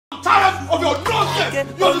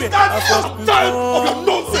You understand? I'm tired of your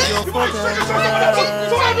nonsense.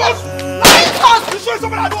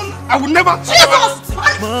 I will never.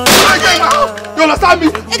 You understand me?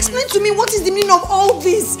 Explain to me what is the meaning of all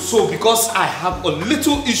this. So because I have a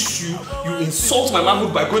little issue, you insult my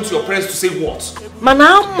manhood by going to your parents to say what?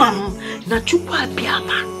 Manamam Nachupa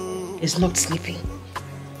Biama is not sleeping.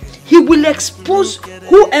 He will expose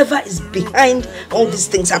whoever is behind all these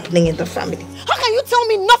things happening in the family. How can you tell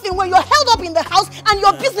me nothing when you're held up in the house and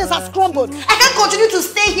your business has crumbled? I can't continue to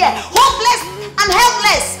stay here, hopeless and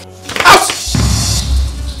helpless.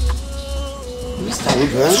 Mr.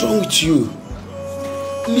 Ruben, what's wrong with you?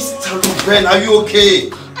 Mr. Ruben, are you okay?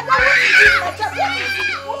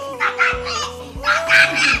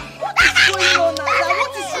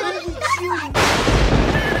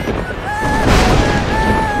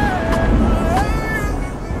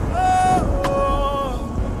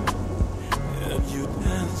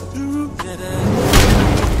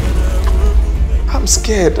 I'm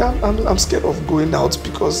scared. I'm scared of going out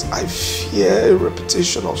because I fear a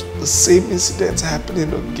repetition of the same incident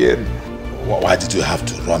happening again. Why did you have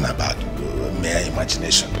to run about mere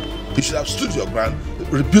imagination? You should have stood your ground,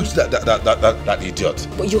 rebuked that idiot.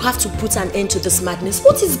 But you have to put an end to this madness.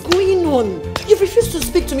 What is going on? You refuse to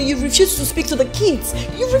speak to me. You refuse to speak to the kids.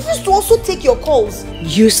 You refuse to also take your calls.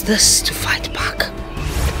 Use this to fight back.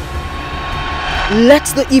 Let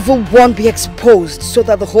the evil one be exposed so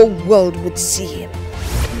that the whole world would see him.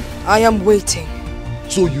 I am waiting.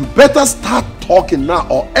 So you better start talking now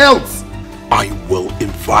or else I will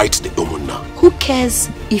invite the Omuna. Who cares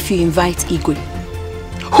if you invite Igwe?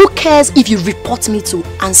 Who cares if you report me to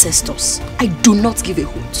ancestors? I do not give a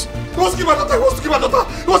hoot. He wants to give my daughter, he wants to give my daughter,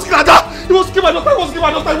 he wants to give my daughter, he wants to give my daughter, he wants to give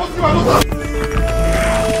my daughter, he wants to give my daughter.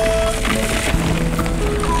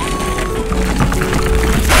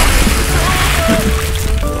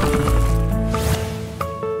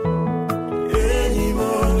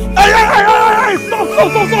 Hey,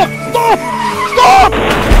 stop!